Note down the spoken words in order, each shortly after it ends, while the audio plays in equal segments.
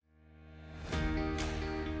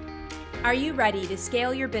Are you ready to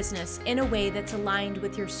scale your business in a way that's aligned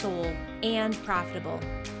with your soul and profitable?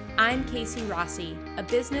 I'm Casey Rossi, a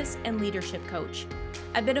business and leadership coach.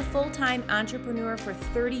 I've been a full-time entrepreneur for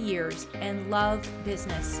 30 years and love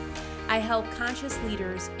business. I help conscious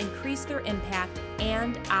leaders increase their impact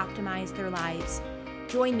and optimize their lives.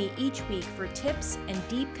 Join me each week for tips and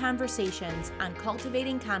deep conversations on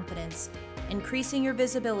cultivating confidence, increasing your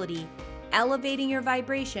visibility, elevating your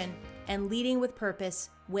vibration, and leading with purpose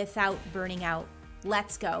without burning out.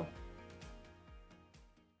 Let's go.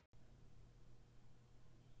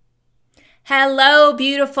 Hello,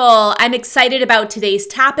 beautiful. I'm excited about today's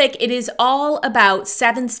topic. It is all about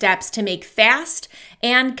 7 steps to make fast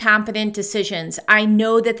and confident decisions. I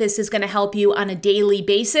know that this is going to help you on a daily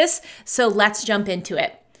basis, so let's jump into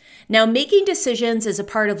it. Now, making decisions is a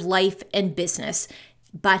part of life and business,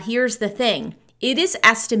 but here's the thing. It is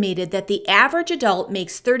estimated that the average adult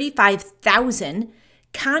makes 35,000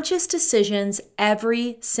 conscious decisions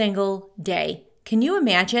every single day. Can you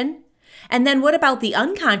imagine? And then what about the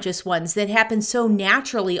unconscious ones that happen so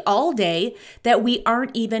naturally all day that we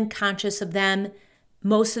aren't even conscious of them?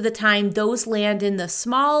 Most of the time, those land in the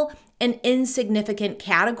small and insignificant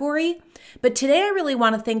category. But today, I really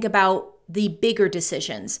want to think about the bigger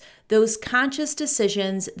decisions, those conscious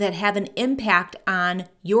decisions that have an impact on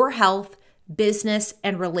your health, business,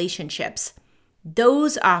 and relationships.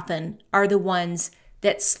 Those often are the ones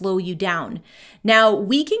that slow you down. Now,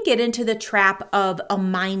 we can get into the trap of a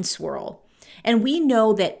mind swirl, and we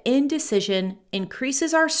know that indecision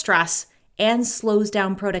increases our stress and slows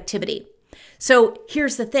down productivity. So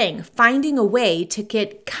here's the thing, finding a way to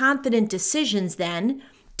get confident decisions then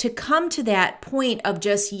to come to that point of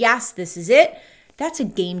just, yes, this is it, that's a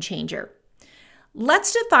game changer.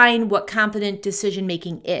 Let's define what confident decision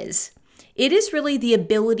making is. It is really the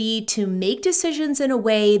ability to make decisions in a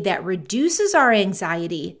way that reduces our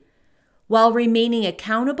anxiety while remaining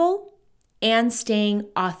accountable and staying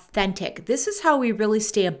authentic. This is how we really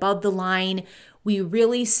stay above the line. We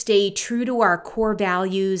really stay true to our core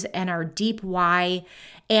values and our deep why,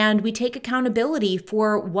 and we take accountability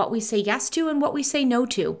for what we say yes to and what we say no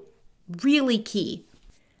to. Really key.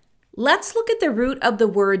 Let's look at the root of the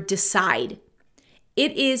word decide.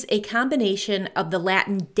 It is a combination of the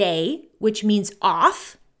Latin de, which means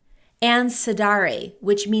off, and cedere,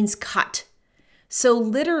 which means cut. So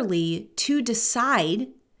literally, to decide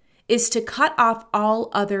is to cut off all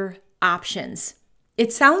other options.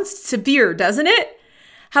 It sounds severe, doesn't it?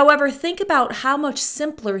 However, think about how much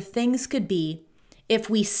simpler things could be if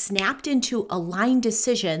we snapped into aligned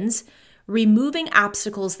decisions, removing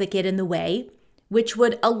obstacles that get in the way, which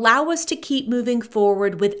would allow us to keep moving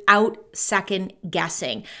forward without second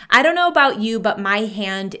guessing. I don't know about you, but my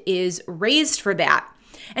hand is raised for that.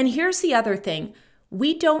 And here's the other thing.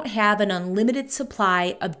 We don't have an unlimited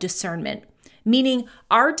supply of discernment, meaning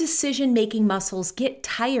our decision-making muscles get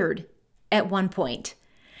tired at one point.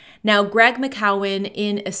 Now, Greg McKeown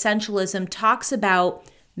in Essentialism talks about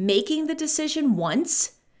making the decision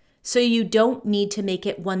once so you don't need to make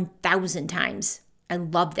it 1,000 times. I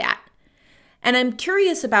love that. And I'm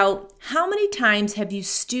curious about how many times have you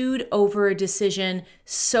stewed over a decision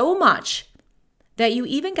so much that you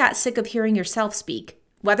even got sick of hearing yourself speak,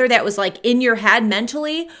 whether that was like in your head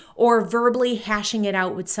mentally or verbally hashing it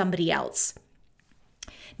out with somebody else.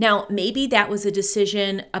 Now, maybe that was a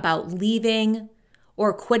decision about leaving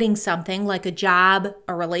or quitting something like a job,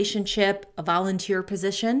 a relationship, a volunteer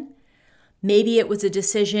position. Maybe it was a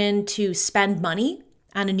decision to spend money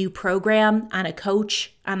on a new program, on a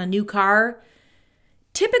coach, on a new car.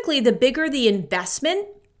 Typically, the bigger the investment,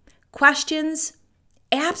 questions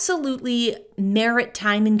absolutely merit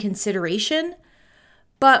time and consideration.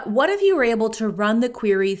 But what if you were able to run the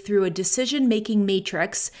query through a decision-making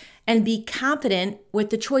matrix and be confident with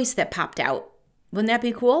the choice that popped out? Wouldn't that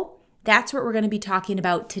be cool? That's what we're going to be talking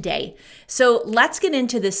about today. So let's get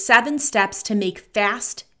into the 7 steps to make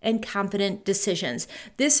fast and confident decisions.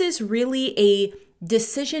 This is really a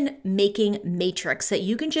decision-making matrix that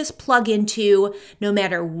you can just plug into no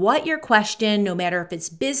matter what your question, no matter if it's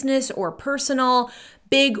business or personal,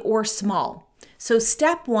 big or small. So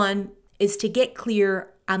step 1 is to get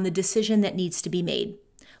clear on the decision that needs to be made.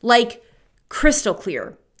 Like crystal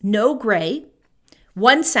clear, no gray,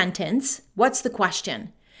 1 sentence, what's the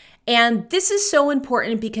question? And this is so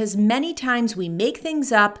important because many times we make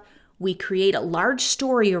things up, we create a large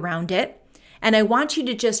story around it, and I want you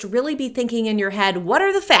to just really be thinking in your head, what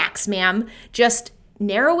are the facts, ma'am? Just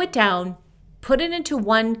narrow it down, put it into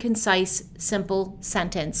 1 concise, simple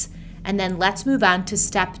sentence, and then let's move on to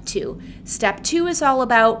step 2. Step 2 is all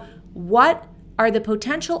about what are the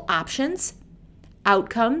potential options,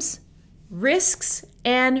 outcomes, Risks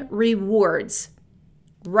and rewards.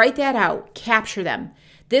 Write that out, capture them.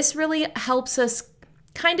 This really helps us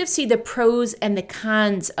kind of see the pros and the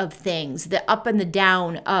cons of things, the up and the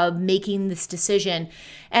down of making this decision.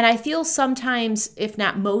 And I feel sometimes, if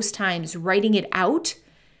not most times, writing it out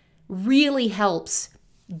really helps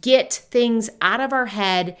get things out of our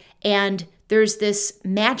head, and there's this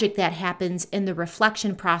magic that happens in the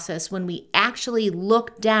reflection process when we actually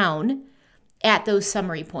look down at those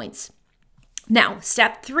summary points. Now,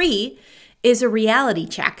 step 3 is a reality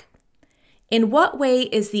check. In what way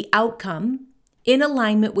is the outcome in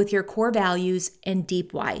alignment with your core values and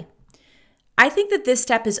deep why? I think that this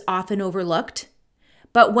step is often overlooked,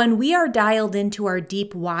 but when we are dialed into our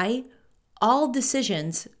deep why, all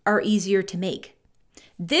decisions are easier to make.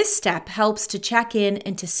 This step helps to check in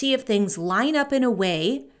and to see if things line up in a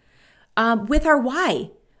way with our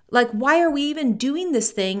why. Like, why are we even doing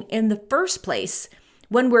this thing in the first place?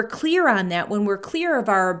 When we're clear on that, when we're clear of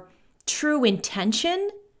our true intention,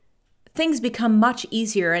 things become much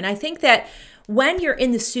easier. And I think that when you're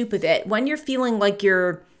in the soup of it, when you're feeling like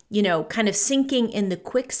you're, kind of sinking in the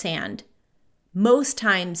quicksand, most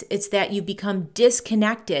times it's that you become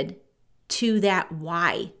disconnected to that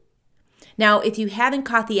why. Now, if you haven't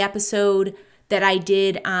caught the episode that I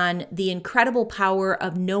did on the incredible power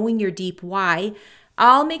of knowing your deep why,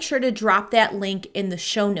 I'll make sure to drop that link in the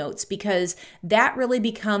show notes, because that really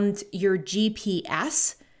becomes your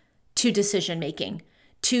GPS to decision making,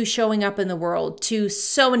 to showing up in the world, to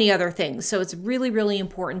so many other things. So it's really, really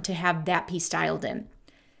important to have that piece dialed in.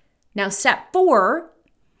 Now, step 4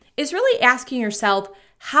 is really asking yourself,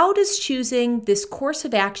 how does choosing this course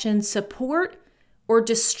of action support or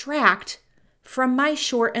distract from my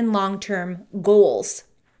short and long-term goals?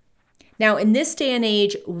 Now, in this day and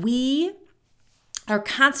age, we are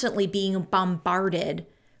constantly being bombarded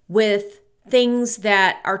with things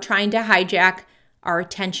that are trying to hijack our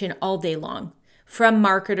attention all day long. From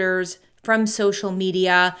marketers, from social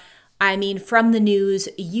media, from the news,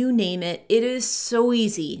 you name it. It is so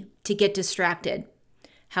easy to get distracted.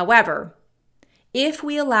 However, if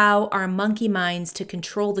we allow our monkey minds to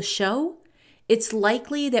control the show, it's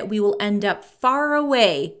likely that we will end up far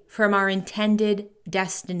away from our intended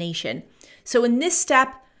destination. So in this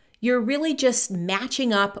step, you're really just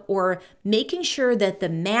matching up or making sure that the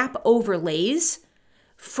map overlays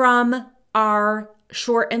from our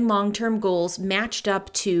short and long-term goals matched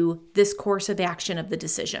up to this course of action of the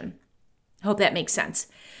decision. I hope that makes sense.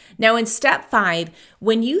 Now, in step 5,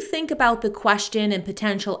 when you think about the question and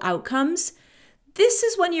potential outcomes, this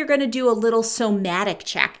is when you're going to do a little somatic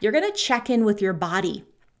check. You're going to check in with your body.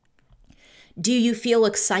 Do you feel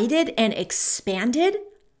excited and expanded?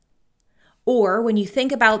 Or when you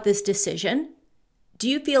think about this decision, do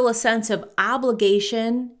you feel a sense of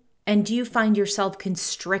obligation, and do you find yourself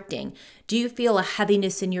constricting? Do you feel a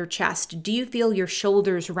heaviness in your chest? Do you feel your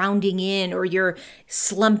shoulders rounding in or you're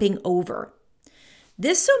slumping over?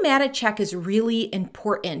 This somatic check is really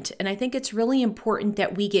important, and I think it's really important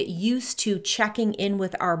that we get used to checking in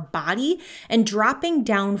with our body and dropping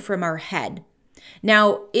down from our head.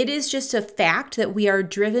 Now, it is just a fact that we are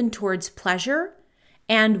driven towards pleasure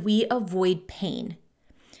and we avoid pain.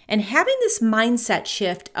 And having this mindset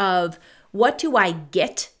shift of what do I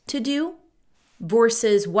get to do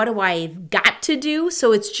versus what do I got to do?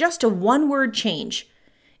 So it's just a one-word change.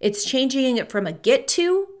 It's changing it from a get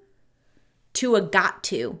to a got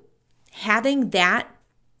to. Having that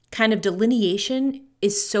kind of delineation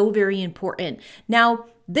is so very important. Now,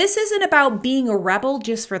 this isn't about being a rebel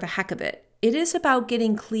just for the heck of it. It is about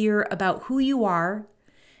getting clear about who you are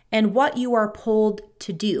and what you are pulled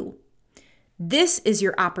to do. This is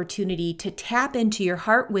your opportunity to tap into your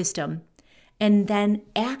heart wisdom and then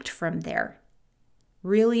act from there.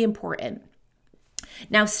 Really important.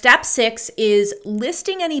 Now, step 6 is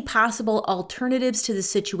listing any possible alternatives to the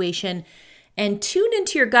situation and tune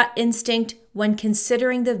into your gut instinct when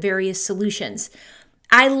considering the various solutions.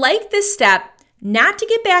 I like this step not to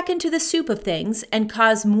get back into the soup of things and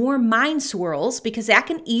cause more mind swirls, because that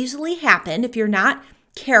can easily happen if you're not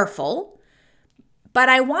careful. But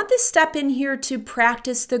I want this step in here to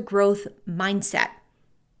practice the growth mindset.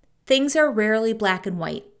 Things are rarely black and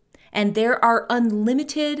white, and there are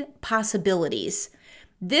unlimited possibilities.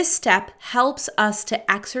 This step helps us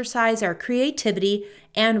to exercise our creativity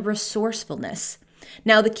and resourcefulness.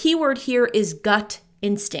 Now, the key word here is gut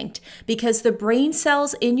instinct, because the brain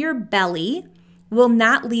cells in your belly will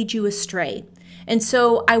not lead you astray. And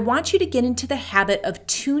so I want you to get into the habit of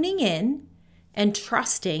tuning in and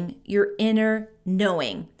trusting your inner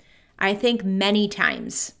knowing. I think many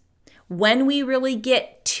times when we really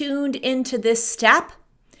get tuned into this step,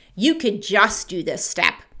 you could just do this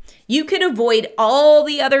step. You can avoid all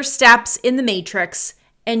the other steps in the matrix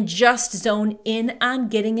and just zone in on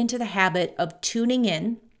getting into the habit of tuning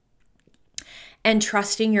in and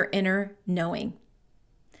trusting your inner knowing.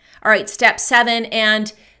 All right, step 7,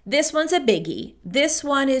 and this one's a biggie. This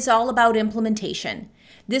one is all about implementation.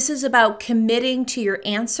 This is about committing to your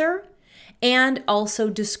answer and also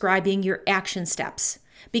describing your action steps.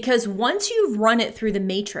 Because once you've run it through the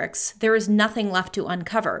matrix, there is nothing left to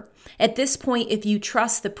uncover. At this point, if you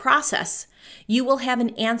trust the process, you will have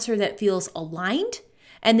an answer that feels aligned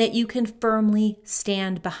and that you can firmly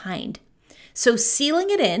stand behind. So sealing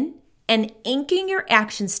it in and inking your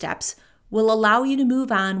action steps will allow you to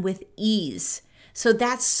move on with ease. So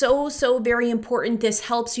that's so very important. This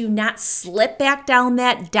helps you not slip back down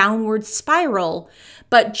that downward spiral,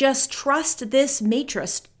 but just trust this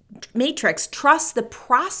matrix, trust the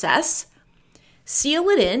process, seal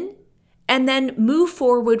it in, and then move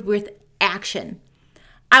forward with action.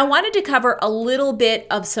 I wanted to cover a little bit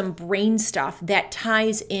of some brain stuff that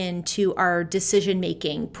ties into our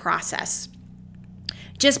decision-making process.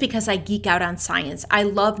 Just because I geek out on science. I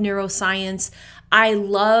love neuroscience. I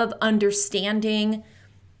love understanding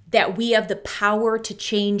that we have the power to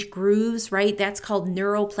change grooves, right? That's called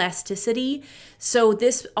neuroplasticity. So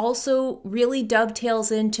this also really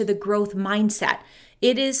dovetails into the growth mindset.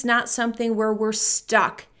 It is not something where we're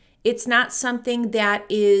stuck. It's not something that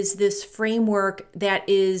is this framework that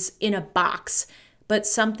is in a box, but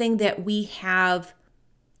something that we have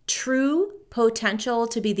true potential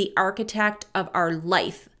to be the architect of our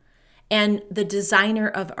life and the designer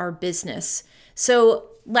of our business. So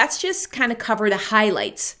let's just kind of cover the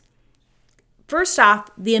highlights. First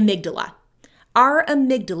off, the amygdala. Our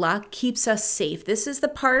amygdala keeps us safe. This is the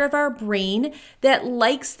part of our brain that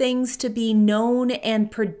likes things to be known and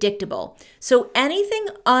predictable. So anything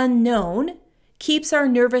unknown keeps our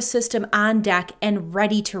nervous system on deck and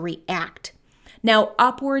ready to react. Now,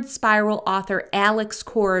 Upward Spiral author Alex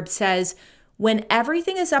Korb says, when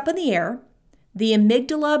everything is up in the air, the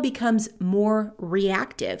amygdala becomes more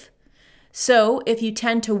reactive. So if you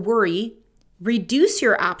tend to worry, reduce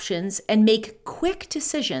your options and make quick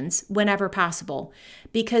decisions whenever possible.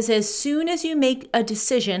 Because as soon as you make a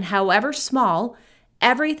decision, however small,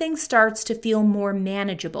 everything starts to feel more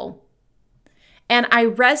manageable. And I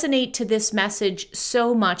resonate to this message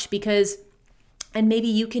so much because, and maybe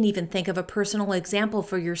you can even think of a personal example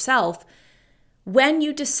for yourself, when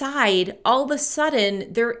you decide, all of a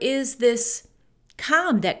sudden there is this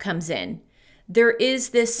calm that comes in. There is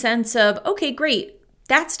this sense of, okay, great,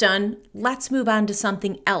 that's done. Let's move on to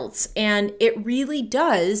something else. And it really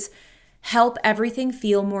does help everything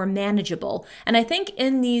feel more manageable. And I think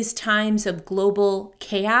in these times of global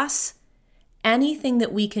chaos, anything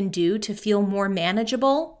that we can do to feel more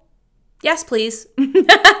manageable, yes, please.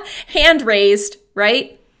 Hand raised,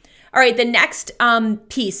 right? All right, the next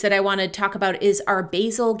piece that I want to talk about is our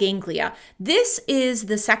basal ganglia. This is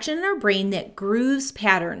the section in our brain that grooves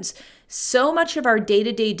patterns. So much of our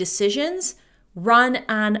day-to-day decisions run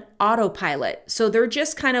on autopilot. So they're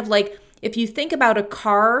just kind of like, if you think about a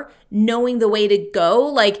car knowing the way to go,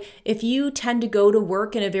 like if you tend to go to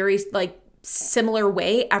work in a very similar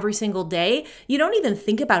way every single day, you don't even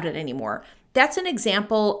think about it anymore. That's an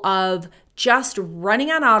example of just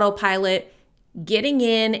running on autopilot, getting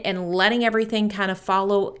in and letting everything kind of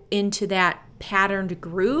follow into that patterned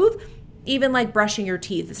groove, even like brushing your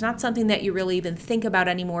teeth. It's not something that you really even think about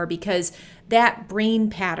anymore because that brain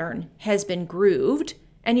pattern has been grooved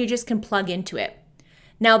and you just can plug into it.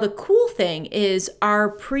 Now, the cool thing is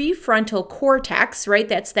our prefrontal cortex, right?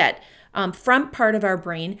 That's that front part of our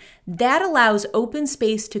brain that allows open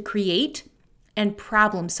space to create and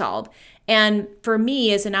problem solve. And for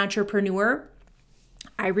me as an entrepreneur,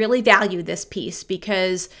 I really value this piece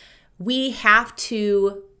because we have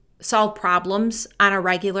to solve problems on a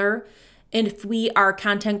regular. And if we are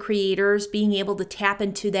content creators, being able to tap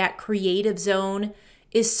into that creative zone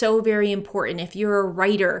is so very important. If you're a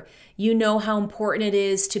writer, you know how important it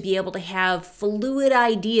is to be able to have fluid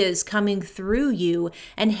ideas coming through you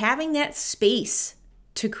and having that space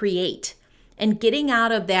to create and getting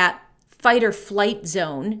out of that fight or flight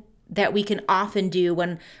zone that we can often do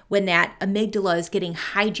when that amygdala is getting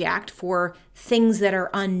hijacked for things that are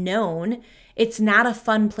unknown. It's not a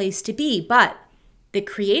fun place to be, but the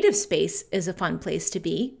creative space is a fun place to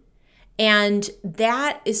be. And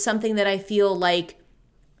that is something that I feel like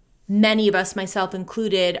many of us, myself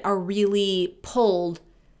included, are really pulled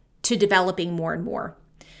to developing more and more.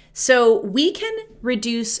 So we can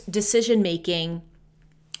reduce decision making.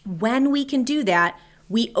 When we can do that,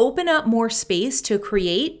 we open up more space to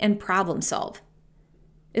create and problem solve.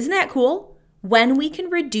 Isn't that cool? When we can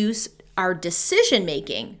reduce our decision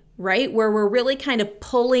making, right? Where we're really kind of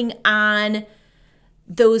pulling on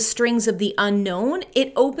those strings of the unknown,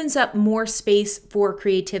 it opens up more space for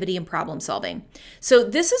creativity and problem solving. So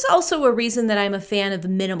this is also a reason that I'm a fan of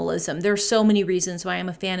minimalism. There's so many reasons why I'm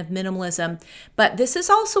a fan of minimalism, but this is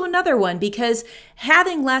also another one because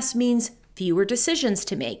having less means fewer decisions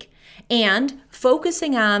to make. And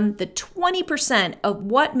focusing on the 20% of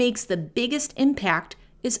what makes the biggest impact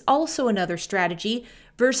is also another strategy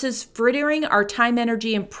versus frittering our time,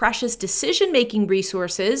 energy, and precious decision-making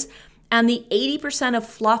resources and the 80% of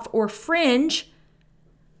fluff or fringe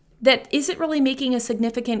that isn't really making a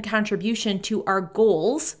significant contribution to our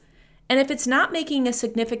goals. And if it's not making a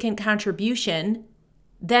significant contribution,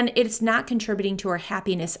 then it's not contributing to our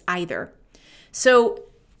happiness either. So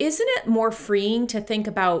isn't it more freeing to think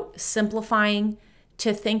about simplifying,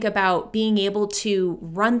 to think about being able to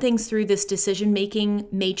run things through this decision-making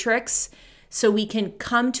matrix so we can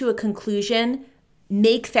come to a conclusion,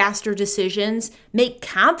 make faster decisions, make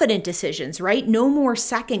confident decisions, right? No more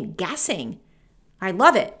second guessing. I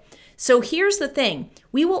love it. So here's the thing.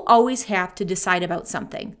 We will always have to decide about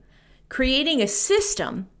something. Creating a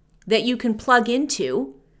system that you can plug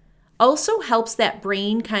into also helps that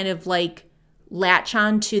brain kind of like latch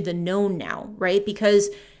on to the known now, right? Because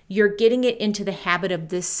you're getting it into the habit of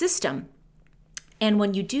this system. And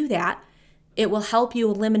when you do that, it will help you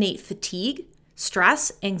eliminate fatigue,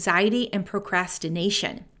 stress, anxiety, and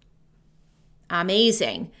procrastination.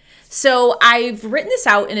 Amazing. So I've written this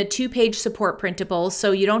out in a 2-page support printable,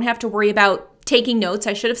 so you don't have to worry about taking notes.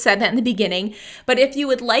 I should have said that in the beginning. But if you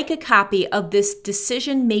would like a copy of this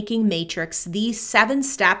decision-making matrix, these 7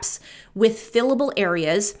 steps with fillable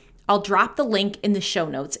areas, I'll drop the link in the show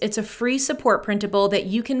notes. It's a free support printable that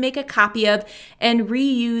you can make a copy of and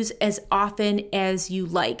reuse as often as you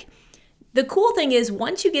like. The cool thing is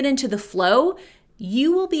once you get into the flow,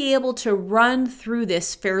 you will be able to run through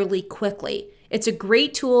this fairly quickly. It's a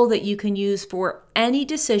great tool that you can use for any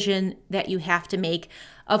decision that you have to make.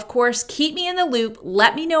 Of course, keep me in the loop.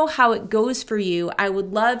 Let me know how it goes for you. I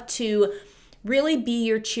would love to really be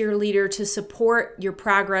your cheerleader, to support your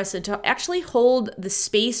progress and to actually hold the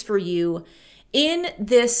space for you in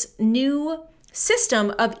this new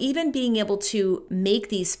system of even being able to make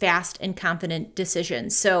these fast and confident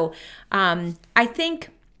decisions. So I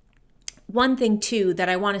think one thing too that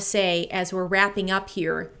I want to say as we're wrapping up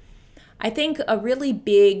here, I think a really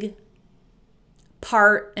big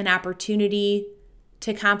part and opportunity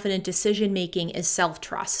to confident decision making is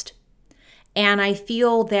self-trust. And I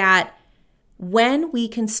feel that when we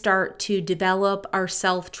can start to develop our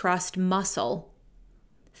self-trust muscle,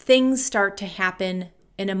 things start to happen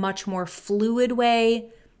in a much more fluid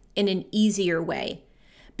way, in an easier way.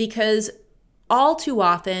 Because all too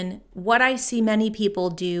often, what I see many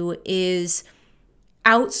people do is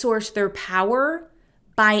outsource their power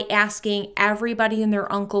by asking everybody and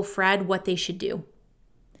their Uncle Fred what they should do.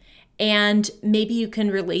 And maybe you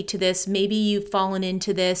can relate to this. Maybe you've fallen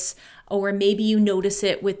into this, or maybe you notice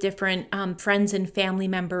it with different friends and family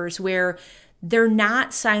members where they're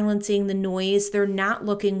not silencing the noise. They're not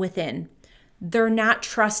looking within. They're not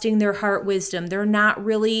trusting their heart wisdom. They're not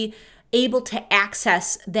really able to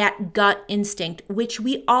access that gut instinct, which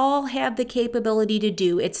we all have the capability to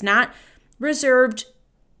do. It's not reserved.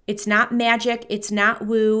 It's not magic. It's not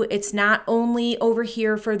woo. It's not only over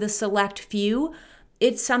here for the select few.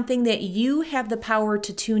 It's something that you have the power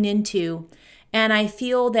to tune into. And I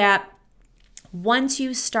feel that once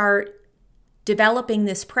you start developing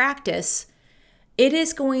this practice, it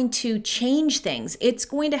is going to change things. It's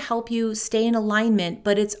going to help you stay in alignment,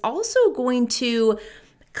 but it's also going to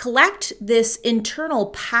collect this internal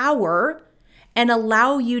power and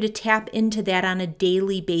allow you to tap into that on a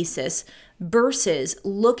daily basis versus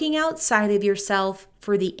looking outside of yourself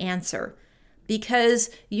for the answer. Because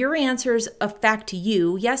your answers affect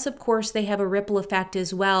you. Yes, of course, they have a ripple effect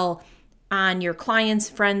as well on your clients,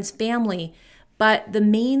 friends, family. But the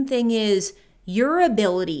main thing is your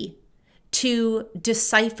ability to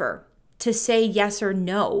decipher, to say yes or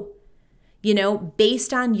no,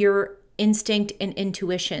 based on your instinct and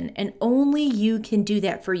intuition. And only you can do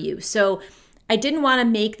that for you. So I didn't want to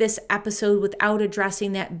make this episode without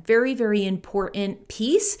addressing that very, very important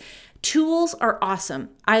piece. Tools are awesome.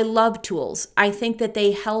 I love tools. I think that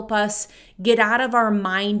they help us get out of our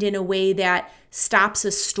mind in a way that stops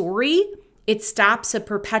a story. It stops a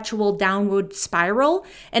perpetual downward spiral,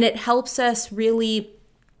 and it helps us really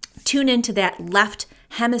tune into that left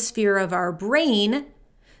hemisphere of our brain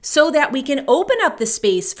so that we can open up the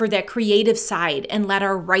space for that creative side and let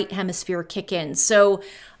our right hemisphere kick in. So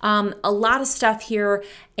a lot of stuff here,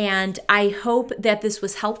 and I hope that this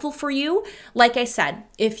was helpful for you. Like I said,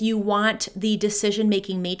 if you want the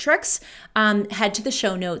decision-making matrix, head to the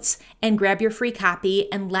show notes and grab your free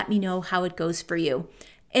copy and let me know how it goes for you.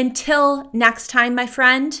 Until next time, my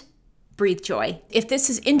friend, breathe joy. If this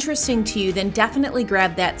is interesting to you, then definitely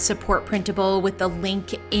grab that support printable with the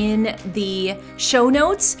link in the show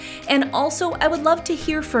notes. And also, I would love to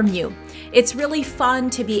hear from you. It's really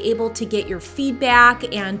fun to be able to get your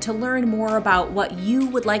feedback and to learn more about what you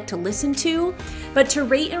would like to listen to. But to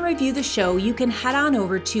rate and review the show, you can head on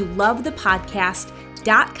over to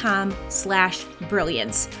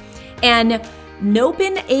lovethepodcast.com/brilliance. And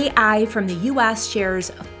Nopin AI from the US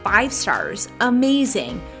shares 5 stars.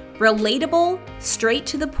 Amazing. Relatable, straight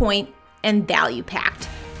to the point, and value-packed.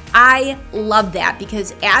 I love that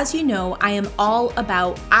because, as you know, I am all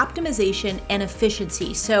about optimization and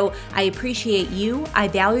efficiency. So I appreciate you, I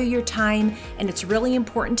value your time, and it's really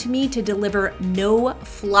important to me to deliver no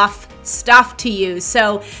fluff stuff to you.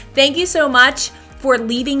 So thank you so much for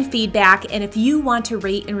leaving feedback. And if you want to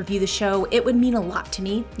rate and review the show, it would mean a lot to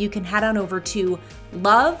me. You can head on over to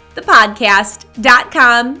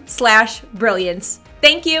lovethepodcast.com/brilliance.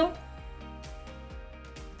 Thank you.